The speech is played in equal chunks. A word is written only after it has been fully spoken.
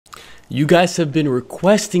You guys have been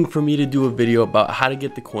requesting for me to do a video about how to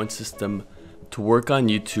get the coin system to work on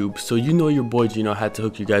YouTube. So you know your boy Gino had to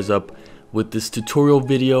hook you guys up with this tutorial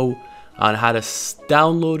video on how to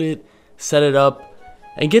download it, set it up,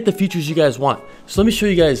 and get the features you guys want. So let me show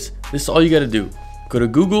you guys. This is all you got to do. Go to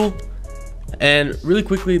Google, and really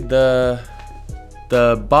quickly, the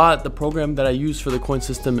program that I use for the coin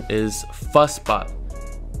system is FussBot,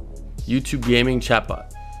 YouTube Gaming Chatbot.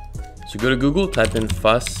 So go to Google, type in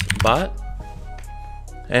FussBot,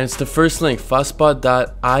 and it's the first link,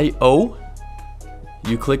 fussbot.io.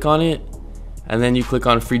 You click on it, and then you click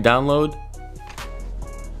on free download.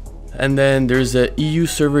 And then there's a EU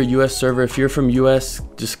server, US server. If you're from US,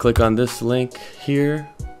 just click on this link here,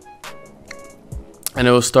 and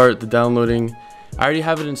it will start the downloading. I already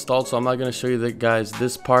have it installed, so I'm not gonna show you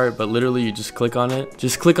this part, but literally you just click on it.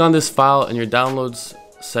 Just click on this file in your downloads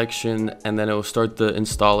section, and then it will start the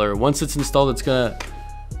installer. Once it's installed, it's gonna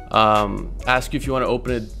ask you if you want to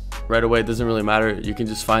open it right away. It doesn't really matter. You can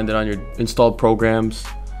just find it on your installed programs.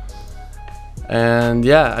 And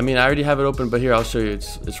yeah, I mean, I already have it open, but here, I'll show you.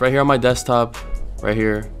 It's right here on my desktop, right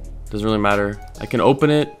here. Doesn't really matter. I can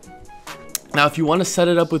open it. Now, if you want to set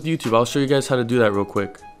it up with YouTube, I'll show you guys how to do that real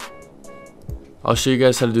quick.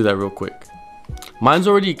 Mine's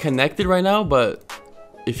already connected right now, but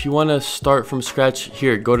if you want to start from scratch,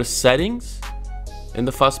 here, go to settings in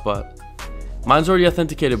the FussBot. Mine's already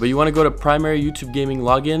authenticated, but you want to go to primary YouTube gaming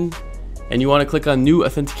login, and you want to click on new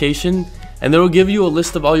authentication, and it'll give you a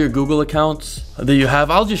list of all your Google accounts that you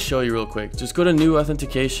have. I'll just show you real quick. Just go to new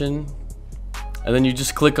authentication, and then you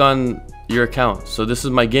just click on your account. So this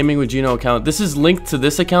is my Gaming with Gino account. This is linked to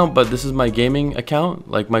this account, but this is my gaming account,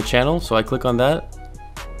 like my channel. So I click on that,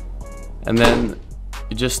 and then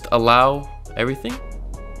you just allow everything.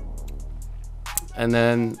 And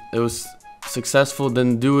then it was successful.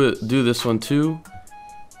 Then do this one too.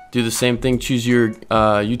 Do the same thing. Choose your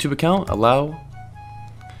YouTube account, allow,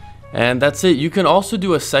 and that's it. You can also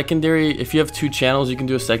do a secondary. If you have two channels, you can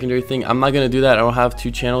do a secondary thing. I'm not gonna do that. I don't have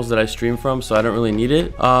two channels that I stream from, so I don't really need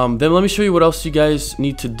it. Then let me show you what else you guys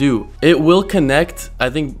need to do. It will connect, I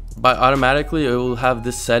think, by automatically. It will have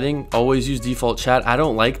this setting, always use default chat. I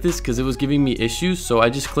don't like this because it was giving me issues, so I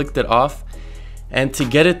just clicked it off. And to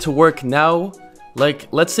get it to work now, like,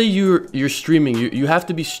 let's say you're streaming, you have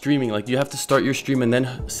to be streaming, like you have to start your stream and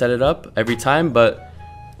then set it up every time. But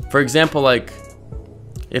for example, like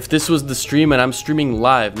if this was the stream and I'm streaming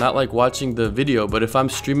live, not like watching the video, but if I'm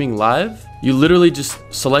streaming live, you literally just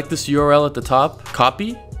select this URL at the top,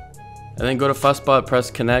 copy, and then go to FussBot,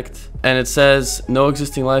 press connect, and it says no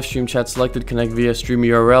existing live stream chat selected, connect via stream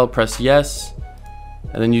URL, press yes.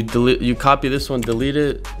 And then you copy this one, delete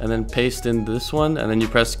it, and then paste in this one, and then you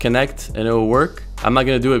press connect, and it will work. I'm not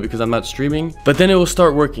gonna do it because I'm not streaming, but then it will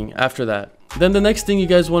start working after that. Then the next thing you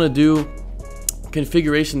guys want to do,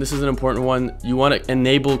 configuration. This is an important one. You want to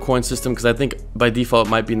enable coin system, because I think by default it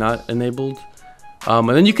might be not enabled. And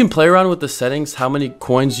then you can play around with the settings, how many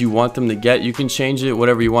coins you want them to get. You can change it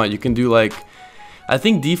whatever you want. You can do, like, I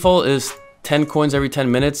think default is 10 coins every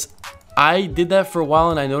 10 minutes. I did that for a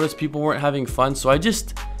while and I noticed people weren't having fun, so I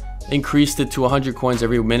just increased it to 100 coins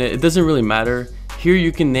every minute. It doesn't really matter. Here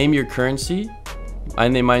you can name your currency. I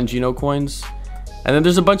name mine Gino coins. And then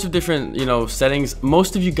there's a bunch of different, settings.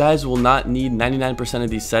 Most of you guys will not need 99% of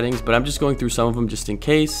these settings, but I'm just going through some of them just in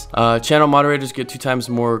case. Channel moderators get 2 times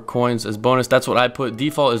more coins as bonus. That's what I put.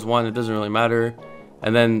 Default is 1. It doesn't really matter.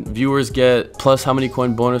 And then viewers get plus how many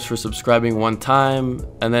coin bonus for subscribing 1 time.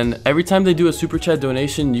 And then every time they do a super chat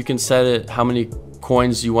donation, you can set it how many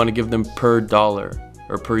coins you want to give them per dollar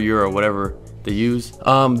or per euro, whatever they use.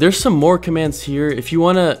 There's some more commands here. If you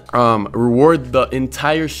want to reward the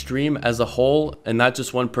entire stream as a whole and not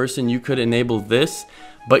just one person, you could enable this.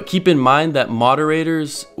 But keep in mind that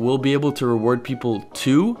moderators will be able to reward people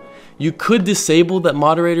too. You could disable that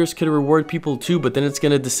moderators could reward people too, but then it's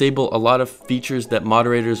going to disable a lot of features that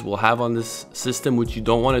moderators will have on this system, which you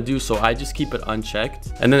don't want to do. So I just keep it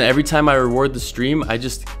unchecked. And then every time I reward the stream, I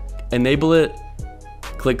just enable it,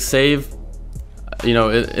 click save.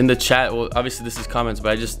 In the chat, well, obviously this is comments,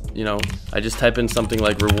 but I just type in something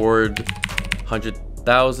like reward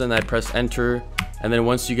 100,000. I press enter. And then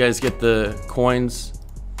once you guys get the coins,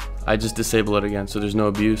 I just disable it again, so there's no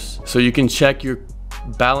abuse. So you can check your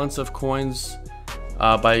balance of coins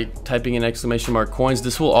by typing in _coins.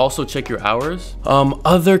 This will also check your hours.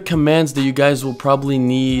 Other commands that you guys will probably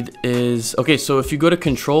need is, okay, so if you go to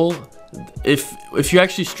control, if you're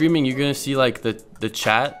actually streaming, you're gonna see like the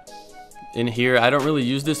chat in here. I don't really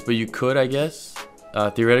use this, but you could, I guess,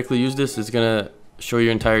 theoretically use this. It's gonna show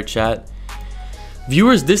your entire chat.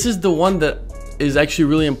 Viewers, this is the one that is actually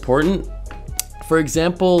really important. For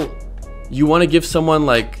example, you want to give someone,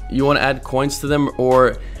 like, you want to add coins to them,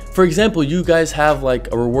 or for example, you guys have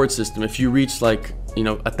like a reward system. If you reach like, you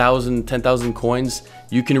know, 1,000, 10,000 coins,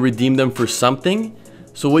 you can redeem them for something.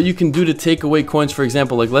 So what you can do to take away coins, for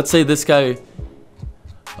example, like let's say this guy,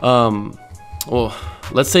 well,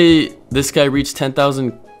 let's say this guy reached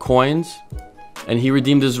 10,000 coins and he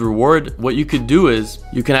redeemed his reward. What you could do is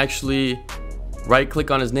you can actually right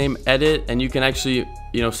click on his name, edit, and you can actually,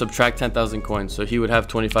 you know, subtract 10,000 coins. So he would have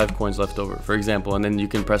 25 coins left over, for example, and then you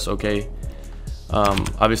can press OK.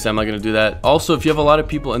 Obviously I'm not going to do that. Also, if you have a lot of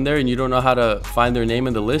people in there and you don't know how to find their name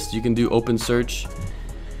in the list, you can do open search.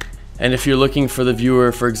 And if you're looking for the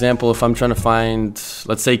viewer, for example, if I'm trying to find,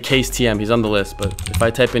 let's say CaseTM, he's on the list, but if I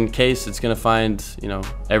type in Case, it's going to find, you know,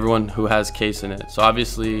 everyone who has Case in it. So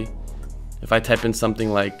obviously if I type in something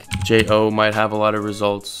like JO, might have a lot of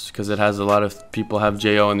results because it has a lot of people have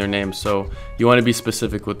JO in their name. So you want to be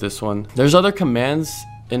specific with this one. There's other commands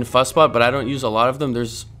in FussBot, but I don't use a lot of them.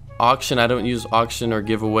 There's auction. I don't use auction or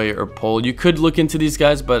giveaway or poll. You could look into these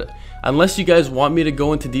guys, but unless you guys want me to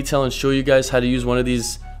go into detail and show you guys how to use one of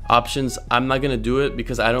these options, I'm not gonna do it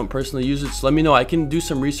because I don't personally use it. So let me know. I can do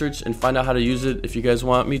some research and find out how to use it if you guys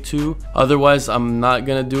want me to. Otherwise, I'm not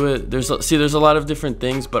gonna do it. There's a lot of different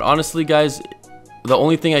things, but honestly guys, the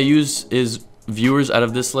only thing I use is viewers out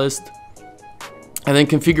of this list. And then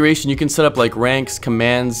configuration, you can set up like ranks,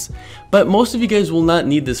 commands, but most of you guys will not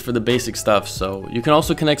need this for the basic stuff. So you can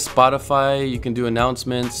also connect Spotify, you can do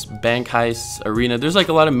announcements, bank heists, arena. There's like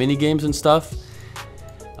a lot of mini games and stuff.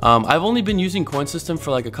 I've only been using Coin System for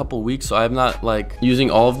like a couple weeks, so I'm not like using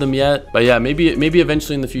all of them yet. But yeah, maybe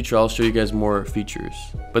eventually in the future I'll show you guys more features.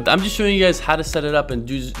 But I'm just showing you guys how to set it up and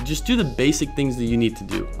just do the basic things that you need to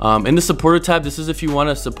do. In the supporter tab, this is if you want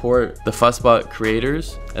to support the FussBot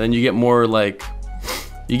creators, and then you get more like,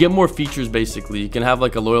 you get more features basically. You can have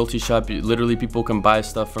like a loyalty shop. Literally people can buy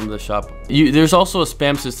stuff from the shop. There's also a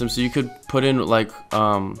spam system, so you could put in like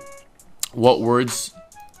what words,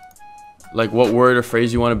 like what word or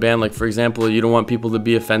phrase you want to ban. Like for example, you don't want people to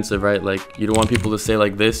be offensive, right? Like you don't want people to say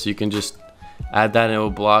like this. You can just add that and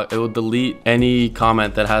it will delete any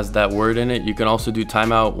comment that has that word in it. You can also do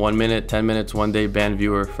timeout, 1 minute, 10 minutes, 1 day, ban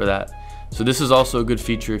viewer for that. So this is also a good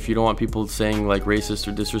feature if you don't want people saying like racist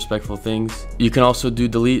or disrespectful things. You can also do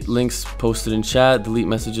delete links posted in chat, delete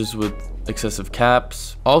messages with excessive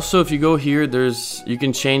caps. Also, if you go here, you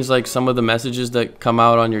can change like some of the messages that come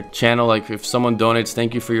out on your channel. Like if someone donates,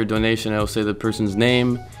 thank you for your donation, it'll say the person's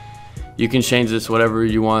name. You can change this whatever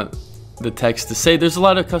you want the text to say. There's a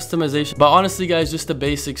lot of customization, but honestly guys, just the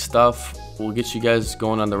basic stuff will get you guys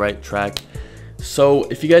going on the right track. So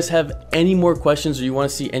if you guys have any more questions or you want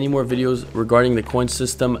to see any more videos regarding the coin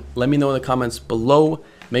system, let me know in the comments below.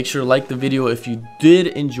 Make sure to like the video if you did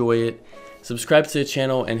enjoy it. Subscribe to the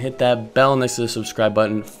channel and hit that bell next to the subscribe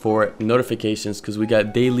button for notifications, because we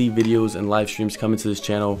got daily videos and live streams coming to this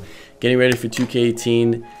channel. Getting ready for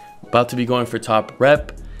 2K18, about to be going for top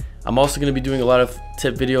rep. I'm also going to be doing a lot of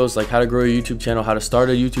tip videos like how to grow a YouTube channel, how to start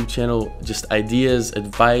a YouTube channel, just ideas,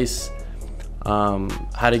 advice,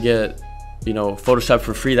 how to get, you know, Photoshop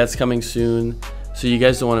for free. That's coming soon, so you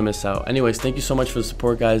guys don't want to miss out. Anyways, thank you so much for the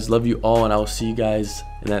support guys. Love you all, and I will see you guys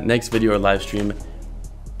in that next video or live stream.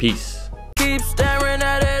 Peace. Keep